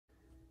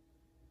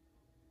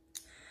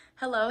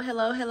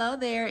Hello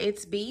there.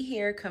 It's B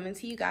here coming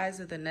to you guys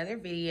with another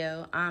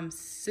video. I'm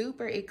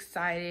super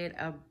excited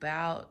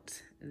about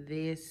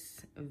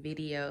this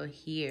video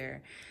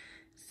here.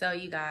 So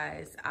you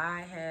guys,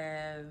 I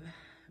have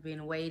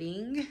been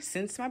waiting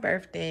since my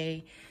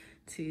birthday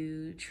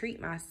to treat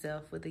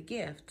myself with a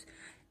gift.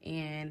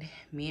 And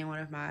me and one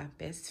of my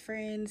best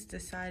friends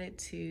decided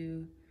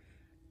to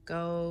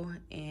go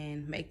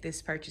and make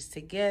this purchase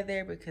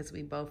together because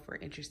we both were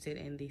interested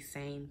in the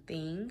same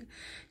thing.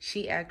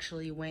 She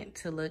actually went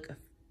to look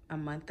a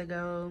month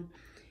ago,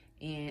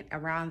 and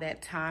around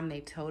that time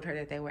they told her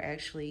that they were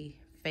actually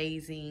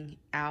phasing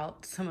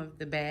out some of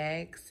the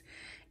bags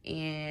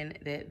and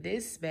that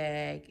this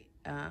bag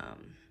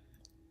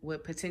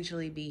would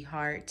potentially be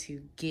hard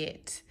to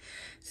get.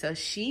 So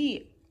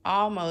she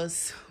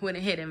almost went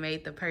ahead and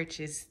made the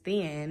purchase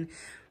then,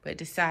 but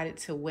decided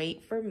to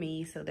wait for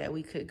me so that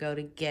we could go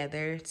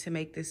together to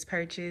make this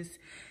purchase.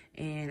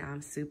 And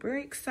I'm super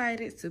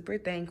excited, super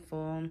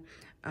thankful.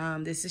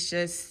 This is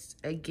just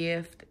a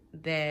gift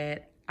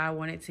that I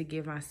wanted to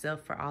give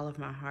myself for all of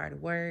my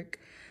hard work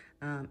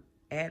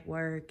at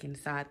work,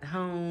 inside the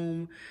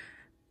home,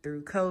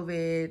 through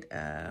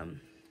COVID,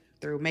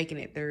 through making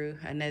it through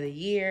another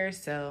year.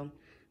 So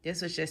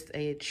this was just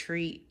a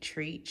treat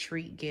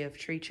gift,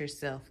 treat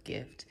yourself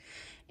gift.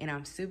 And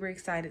I'm super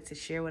excited to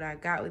share what I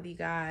got with you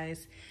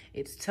guys.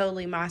 It's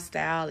totally my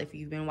style. If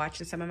you've been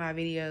watching some of my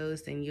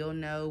videos, then you'll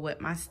know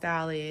what my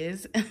style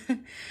is.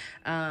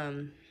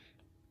 I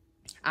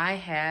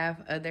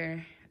have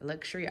other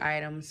luxury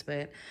items,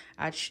 but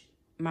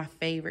my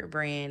favorite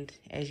brand,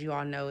 as you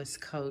all know, is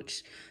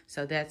Coach.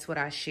 So that's what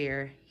I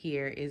share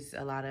here, is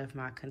a lot of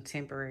my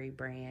contemporary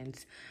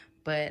brands.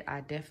 But I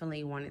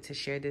definitely wanted to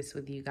share this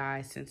with you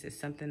guys since it's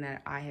something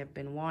that I have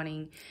been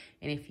wanting.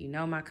 And if you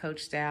know my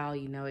Coach style,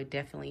 you know it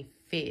definitely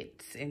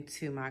fits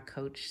into my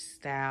Coach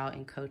style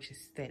and Coach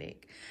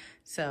aesthetic.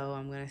 So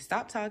I'm going to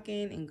stop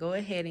talking and go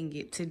ahead and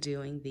get to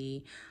doing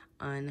the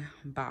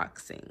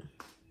unboxing.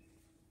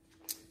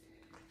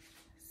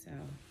 So,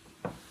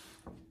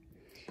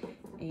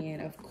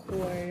 and of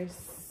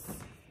course,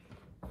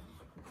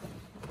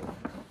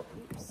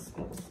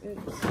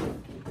 oops.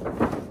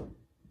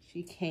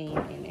 She came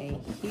in a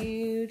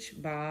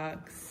huge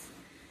box,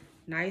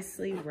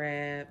 nicely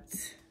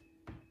wrapped.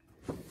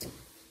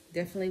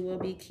 Definitely will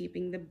be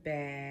keeping the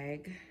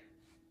bag.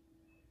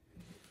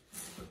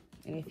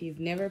 And if you've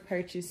never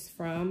purchased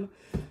from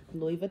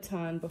Louis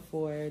Vuitton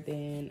before,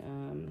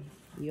 then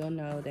you'll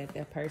know that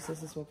their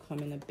purses will come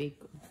in a big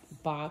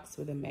box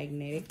with a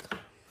magnetic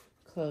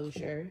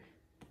closure.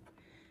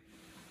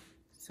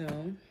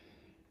 So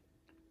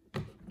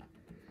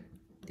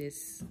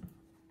this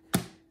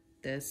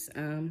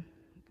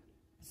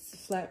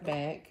flat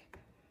back.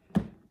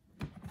 So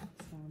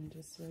I'm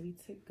just ready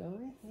to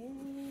go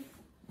ahead.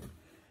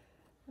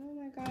 Oh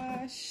my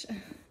gosh.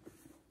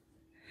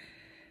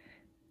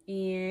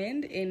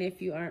 And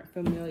if you aren't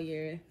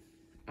familiar,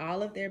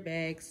 all of their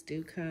bags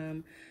do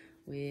come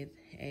with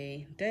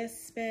a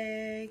dust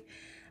bag.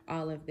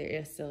 All of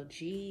their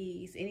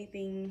SLGs,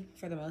 anything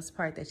for the most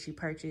part that you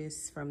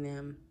purchase from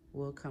them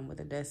will come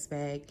with a dust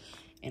bag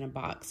and a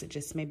box. It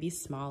just may be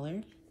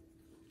smaller.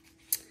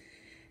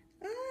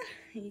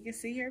 You can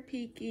see her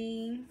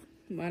peeking,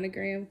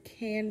 monogram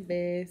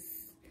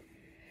canvas,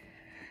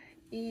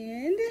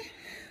 and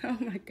oh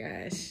my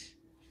gosh,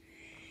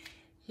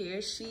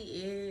 here she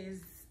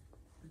is,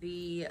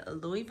 the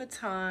Louis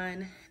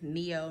Vuitton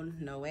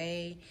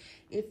NeoNoe.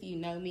 If you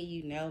know me,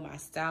 you know my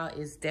style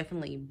is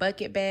definitely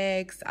bucket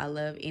bags. I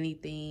love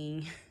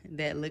anything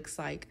that looks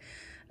like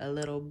a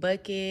little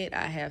bucket.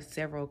 I have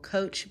several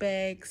Coach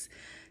bags,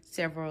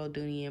 several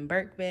Dooney and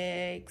Burke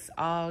bags,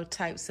 all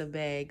types of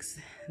bags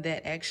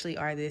that actually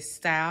are this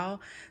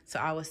style. So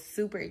I was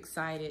super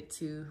excited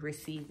to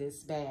receive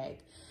this bag.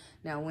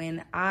 Now,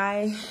 when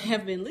I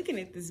have been looking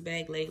at this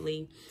bag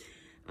lately,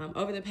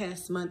 over the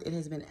past month, it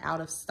has been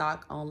out of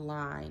stock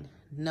online,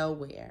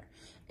 nowhere.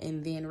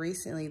 And then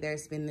recently,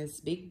 there's been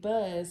this big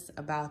buzz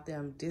about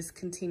them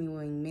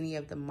discontinuing many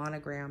of the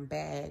monogram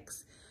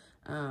bags,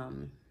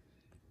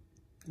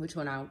 which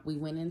when we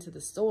went into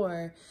the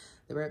store,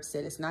 the rep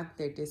said it's not that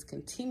they're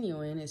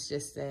discontinuing, it's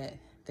just that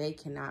they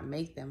cannot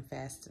make them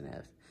fast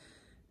enough.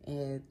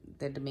 And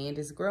the demand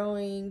is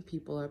growing,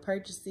 people are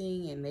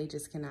purchasing, and they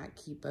just cannot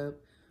keep up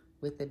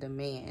with the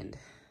demand.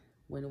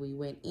 When we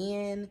went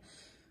in,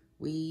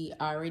 we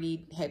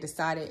already had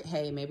decided,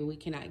 hey, maybe we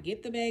cannot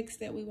get the bags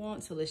that we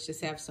want, so let's just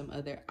have some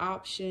other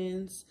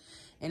options.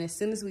 And as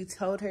soon as we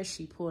told her,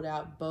 she pulled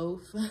out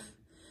both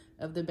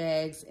of the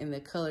bags in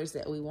the colors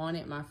that we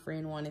wanted. My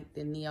friend wanted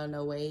the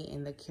NeoNoe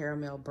in the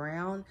caramel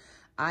brown.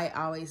 I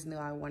always knew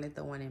I wanted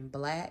the one in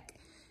black.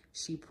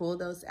 She pulled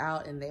those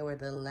out, and they were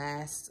the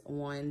last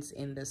ones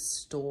in the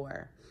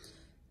store.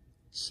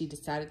 She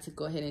decided to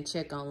go ahead and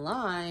check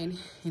online,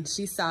 and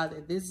she saw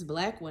that this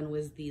black one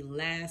was the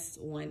last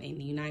one in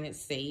the United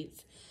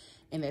States,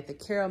 and that the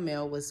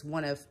caramel was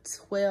one of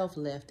 12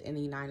 left in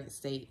the United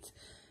States.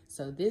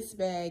 So this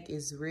bag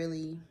is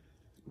really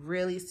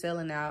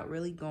selling out,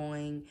 really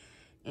going.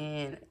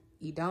 And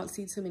You don't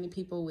see too many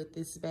people with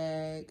this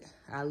bag.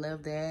 I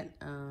love that.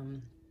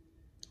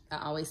 I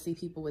always see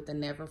people with the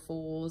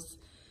Neverfulls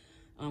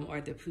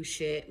or the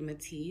Pochette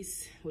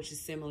Matisse, which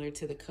is similar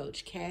to the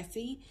Coach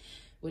Cassie,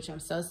 which I'm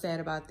so sad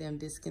about them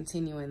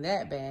discontinuing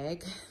that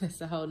bag.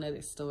 That's a whole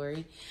nother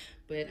story.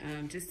 But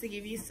just to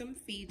give you some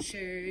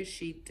features,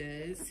 she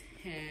does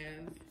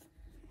have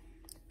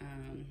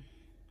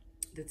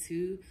the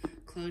 2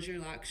 closure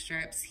lock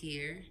straps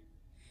here.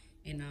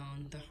 And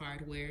on the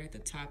hardware at the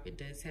top, it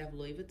does have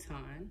Louis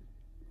Vuitton.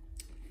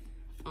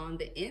 On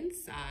the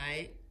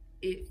inside,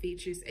 it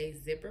features a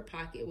zipper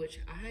pocket, which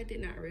I did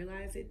not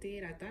realize it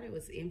did. I thought it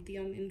was empty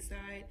on the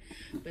inside,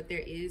 but there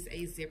is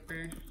a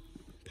zipper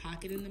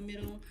pocket in the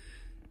middle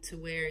to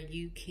where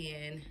you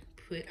can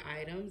put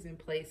items and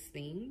place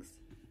things.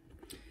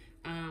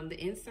 The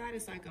inside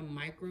is like a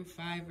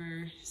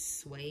microfiber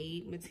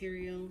suede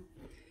material,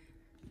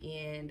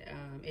 and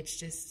it's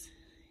just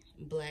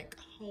black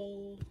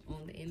hole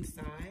on the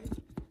inside.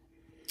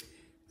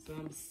 So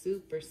I'm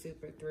super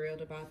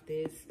thrilled about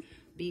this.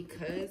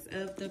 Because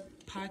of the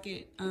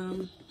pocket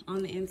on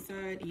the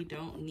inside, you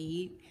don't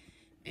need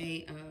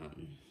a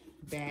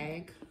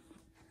bag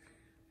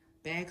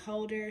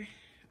holder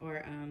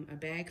or a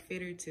bag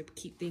fitter to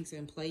keep things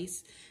in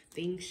place.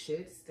 Things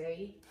should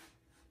stay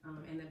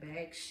and the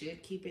bag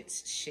should keep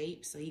its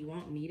shape, so you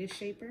won't need a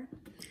shaper.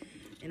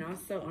 And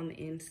also on the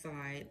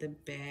inside, the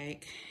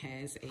bag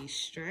has a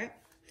strap.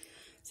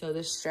 So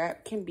the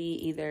strap can be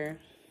either,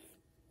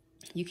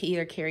 you can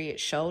either carry it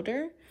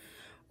shoulder,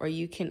 or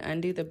you can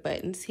undo the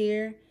buttons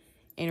here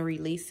and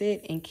release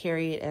it and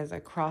carry it as a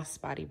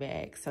crossbody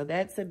bag. So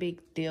that's a big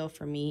deal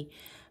for me.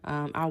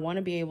 I want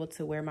to be able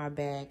to wear my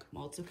bag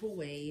multiple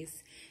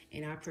ways,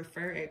 and I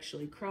prefer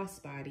actually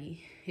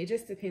crossbody. It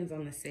just depends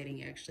on the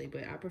setting actually,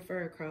 but I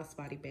prefer a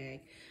crossbody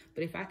bag.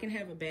 But if I can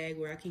have a bag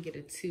where I can get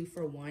a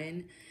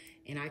 2-for-1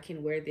 and I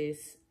can wear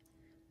this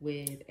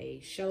with a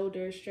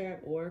shoulder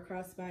strap or a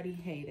crossbody,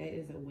 hey, that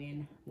is a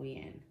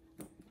win-win.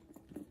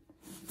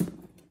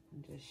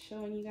 I'm just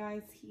showing you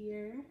guys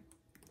here.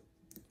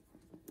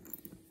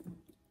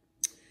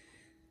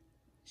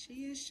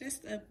 She is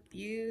just a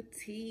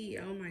beauty.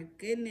 Oh my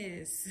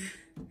goodness.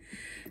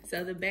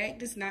 So the bag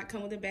does not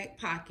come with a back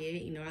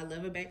pocket. You know, I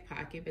love a back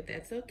pocket, but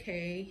that's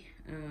okay.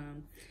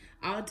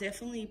 I'll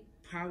definitely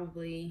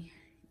probably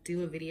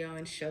do a video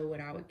and show what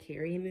I would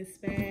carry in this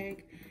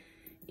bag.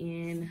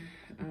 And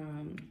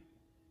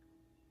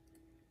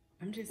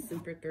I'm just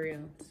super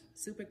thrilled,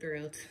 super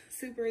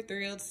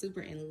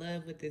in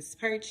love with this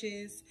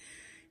purchase.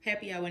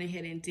 Happy I went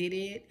ahead and did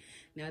it.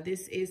 Now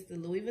this is the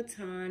Louis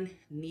Vuitton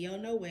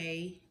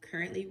NeoNoe.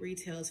 Currently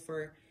retails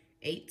for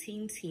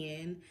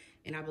 $18.10,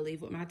 and I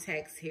believe with my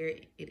tax here,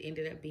 it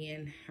ended up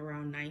being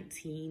around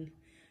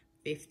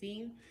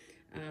 $19.50.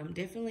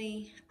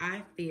 Definitely,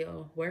 I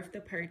feel worth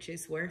the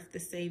purchase, worth the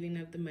saving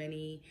of the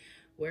money,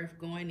 worth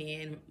going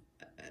in.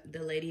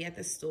 The lady at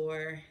the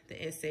store,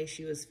 the SA,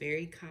 she was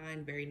very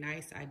kind, very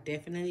nice. I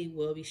definitely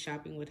will be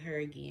shopping with her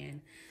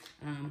again.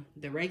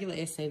 The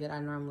regular SA that I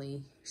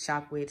normally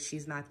shop with,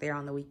 she's not there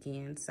on the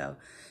weekend. So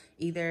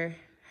either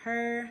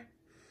her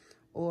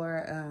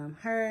or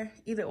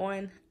either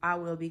one, I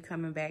will be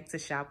coming back to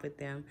shop with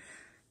them.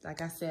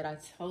 Like I said, I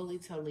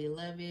totally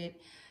love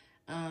it.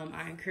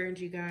 I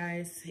encourage you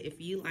guys, if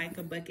you like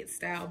a bucket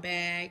style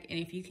bag and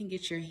if you can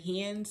get your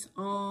hands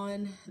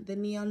on the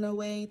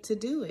NeoNoe, to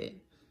do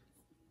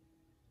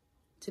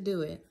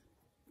it.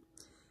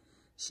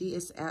 She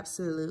is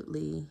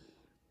absolutely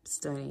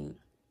stunning.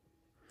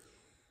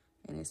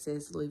 And it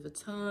says Louis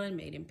Vuitton,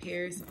 made in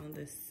Paris on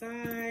the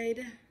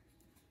side.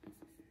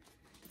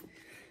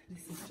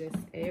 This is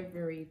just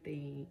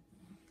everything.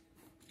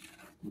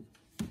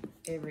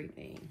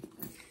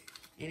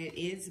 And it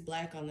is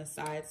black on the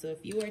side. So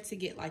if you were to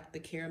get like the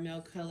caramel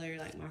color,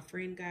 like my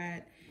friend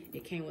got,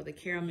 it came with a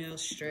caramel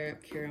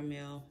strap,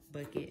 caramel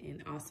bucket,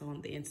 and also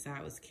on the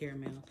inside was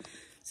caramel.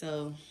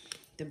 So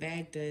the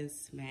bag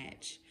does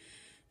match.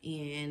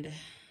 And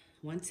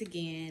once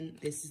again,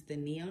 this is the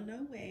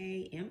NeoNoe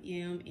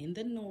MM in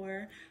the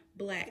Noir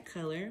black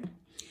color.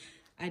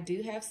 I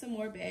do have some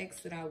more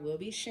bags that I will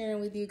be sharing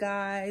with you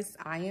guys.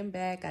 I am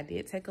back. I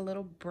did take a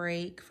little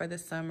break for the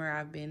summer.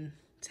 I've been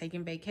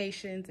taking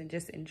vacations and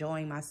just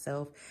enjoying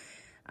myself.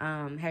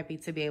 Happy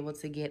to be able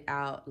to get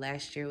out.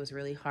 Last year was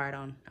really hard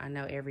on, I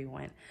know,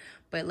 everyone.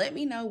 But let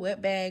me know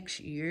what bags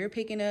you're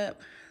picking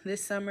up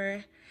this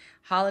summer.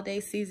 Holiday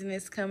season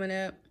is coming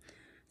up.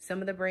 Some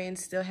of the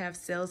brands still have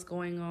sales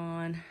going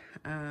on.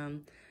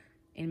 And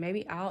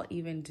maybe I'll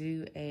even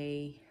do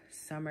a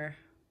summer,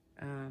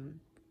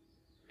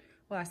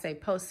 well, I say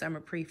post-summer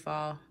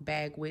pre-fall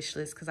bag wish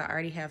list, because I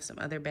already have some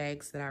other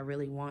bags that I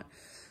really want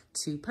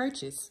to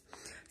purchase.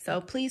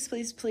 So please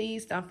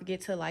don't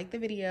forget to like the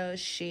video,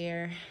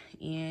 share,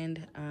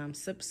 and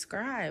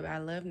subscribe. I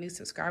love new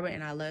subscriber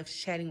and I love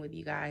chatting with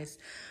you guys.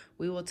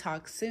 We will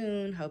talk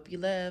soon. Hope you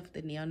love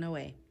the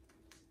NeoNoe.